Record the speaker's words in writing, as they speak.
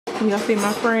Y'all see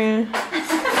my friend?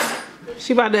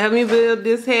 She about to help me build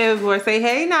this headboard. Say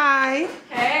hey, Nye.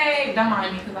 Hey, don't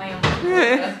mind me because I am.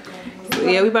 So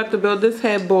yeah, we about to build this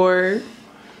headboard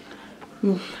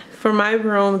for my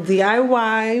room.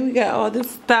 DIY. We got all this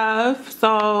stuff.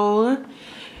 So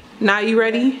now you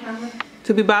ready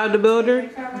to be Bob the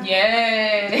Builder?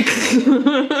 Yay.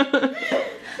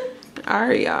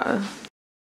 Alright, y'all.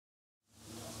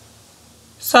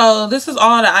 So this is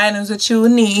all the items that you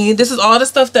would need. This is all the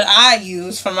stuff that I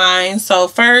use for mine. So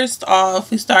first off,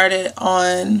 we started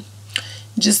on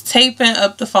just taping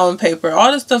up the foam paper.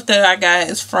 All the stuff that I got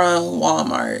is from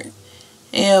Walmart.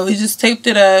 And we just taped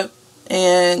it up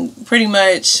and pretty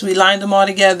much we lined them all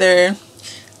together.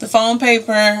 The foam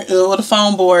paper, or the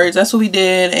foam boards, that's what we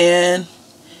did. And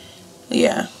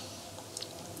yeah.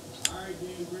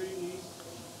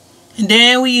 And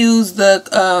then we used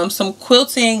the some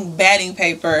quilting batting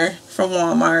paper from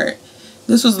Walmart.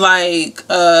 This was like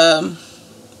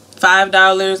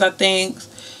 $5, I think.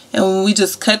 And we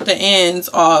just cut the ends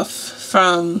off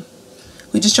from,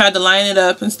 we just tried to line it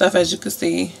up and stuff, as you can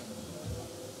see.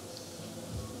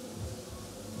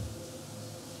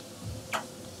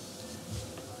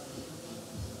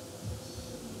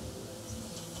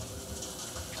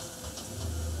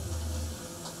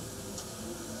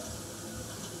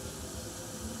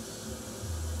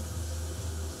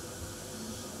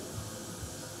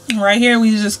 Right here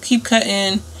we just keep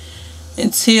cutting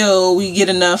until we get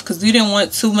enough, because we didn't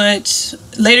want too much.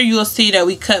 Later you'll see that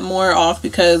we cut more off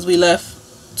because we left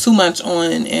too much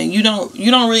on, and you don't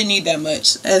really need that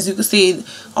much. As you can see,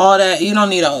 all that, you don't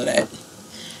need all of that.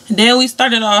 And then we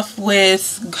started off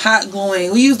with hot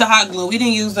gluing. We used the hot glue. We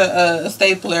didn't use a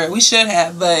stapler. We should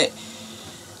have, but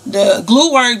the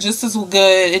glue worked just as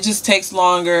good. It just takes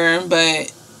longer,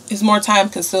 but it's more time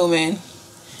consuming.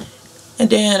 And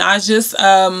then I just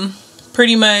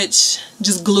pretty much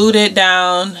just glued it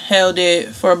down, held it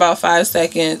for about 5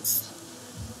 seconds.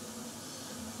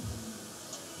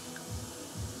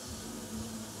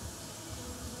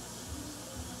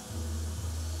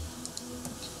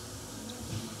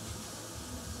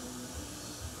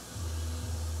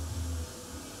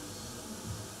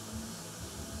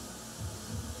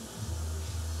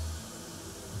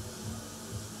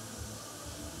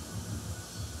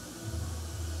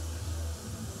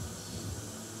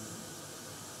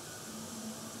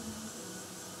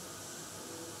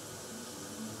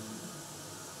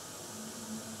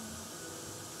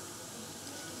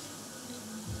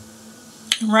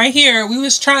 Right here we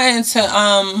was trying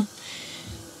to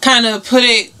kind of put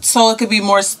it so it could be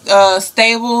more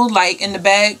stable, like in the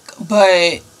back,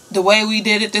 but the way we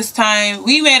did it this time,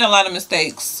 we made a lot of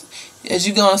mistakes. As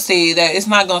you're gonna see that it's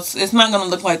not gonna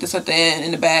look like this at the end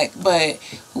in the back, but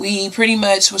we pretty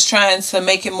much was trying to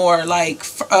make it more like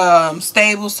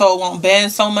stable so it won't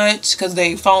bend so much, because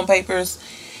they foam papers.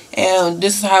 And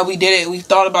this is how we did it. We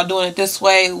thought about doing it this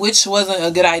way, which wasn't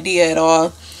a good idea at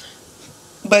all.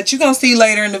 But you're going to see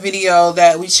later in the video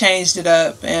that we changed it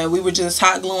up, and we were just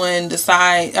hot gluing the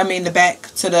side, the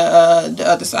back to the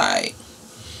other side.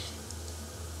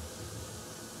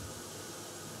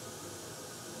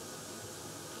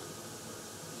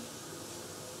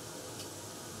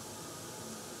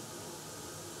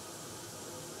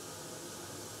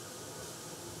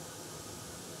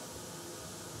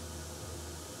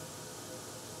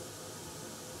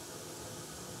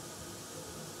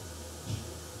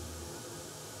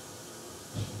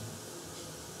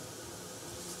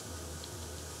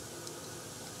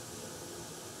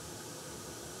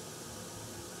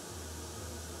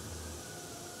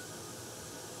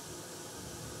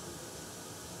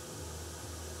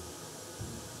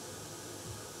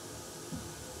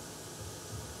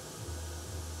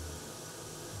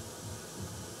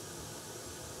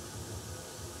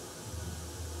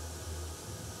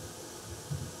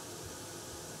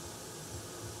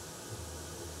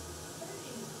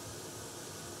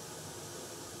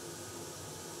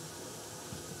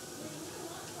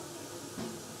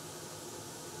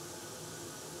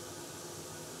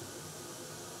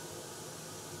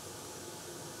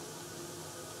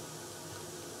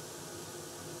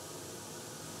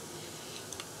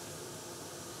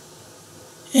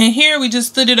 And here we just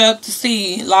stood it up to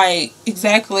see like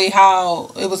exactly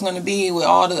how it was going to be with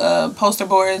all the poster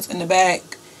boards in the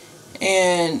back,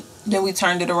 and then we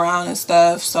turned it around and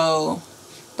stuff. So,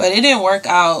 but it didn't work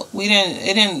out.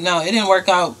 It didn't work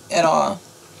out at all.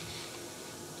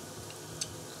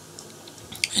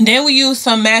 And then we used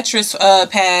some mattress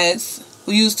pads.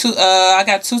 We used I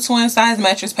got 2 twin size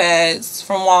mattress pads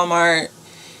from Walmart,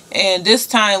 and this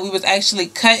time we was actually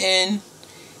cutting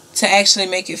to actually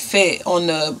make it fit on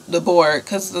the board,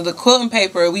 because the quilting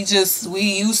paper we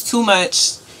used too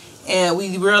much and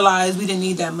we realized we didn't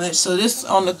need that much. So this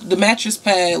on the mattress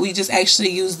pad, we just actually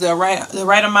used the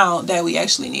right amount that we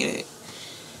actually needed.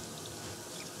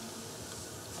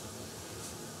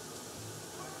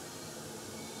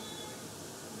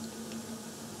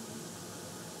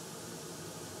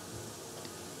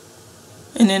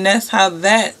 And then that's how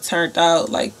that turned out,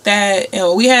 like that.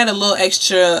 And we had a little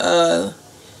extra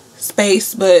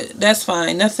space, but that's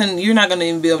fine. Nothing, you're not gonna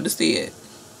even be able to see it.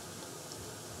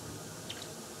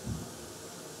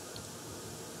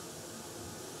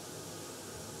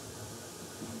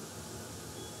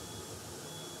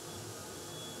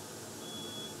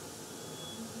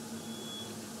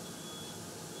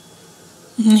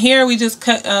 And here we just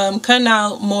cutting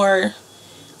out more.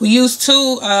 We used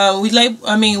two.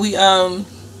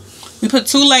 We put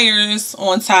 2 layers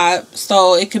on top,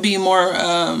 so it could be more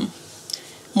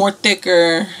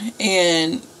thicker,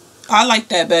 and I like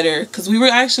that better, because we were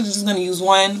actually just going to use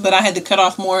one, but I had to cut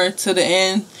off more to the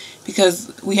end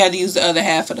because we had to use the other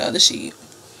half of the other sheet.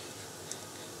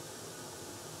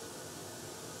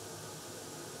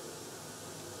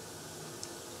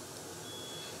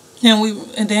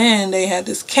 And then they had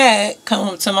this cat come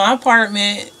up to my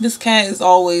apartment. This cat is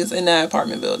always in that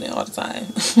apartment building all the time.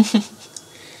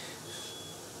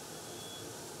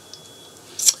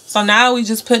 So now we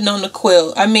just putting on the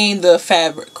quilt. I mean the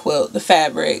fabric quilt, the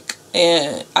fabric.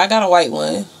 And I got a white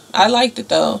one. I liked it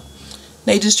though.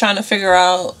 They just trying to figure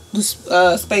out,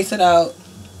 space it out.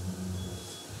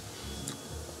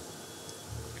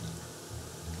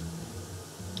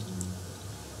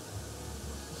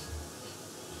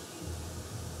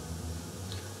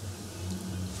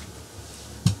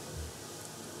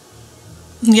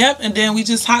 Yep, and then we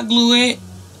just hot glue it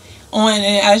on,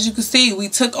 and as you can see, we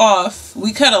cut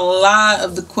a lot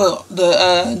of the quilt,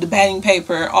 the batting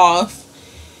paper off,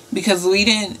 because we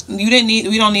don't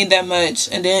need that much.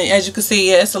 And then as you can see,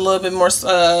 yeah, it's a little bit more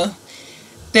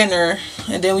thinner,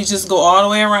 and then we just go all the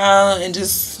way around and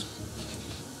just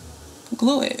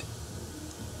glue it.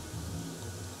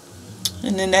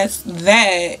 And then that's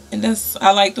that, and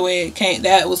I like the way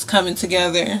that was coming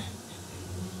together.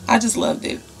 I just loved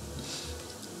it.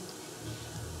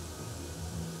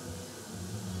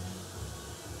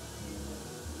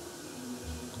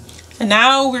 And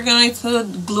now we're going to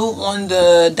glue on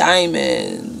the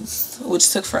diamonds,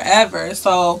 which took forever.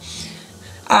 So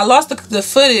I lost the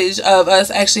footage of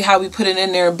us actually how we put it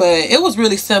in there, but it was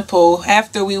really simple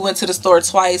after we went to the store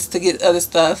twice to get other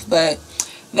stuff. But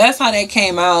that's how that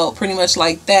came out, pretty much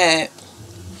like that.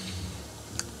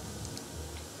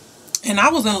 And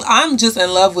I'm just in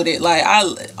love with it. Like,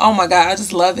 oh my god, I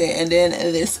just love it. And then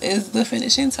this is the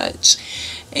finishing touch,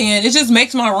 and it just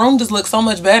makes my room just look so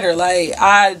much better. Like,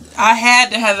 I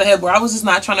had to have a headboard. I was just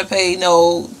not trying to pay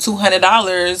no $200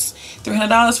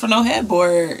 $300 for no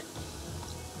headboard.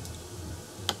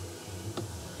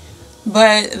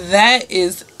 But that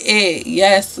is it.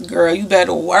 Yes, girl, you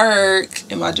better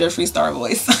work, in my Jeffree Star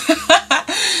voice.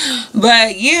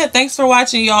 But yeah, thanks for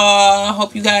watching, y'all. I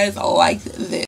hope you guys liked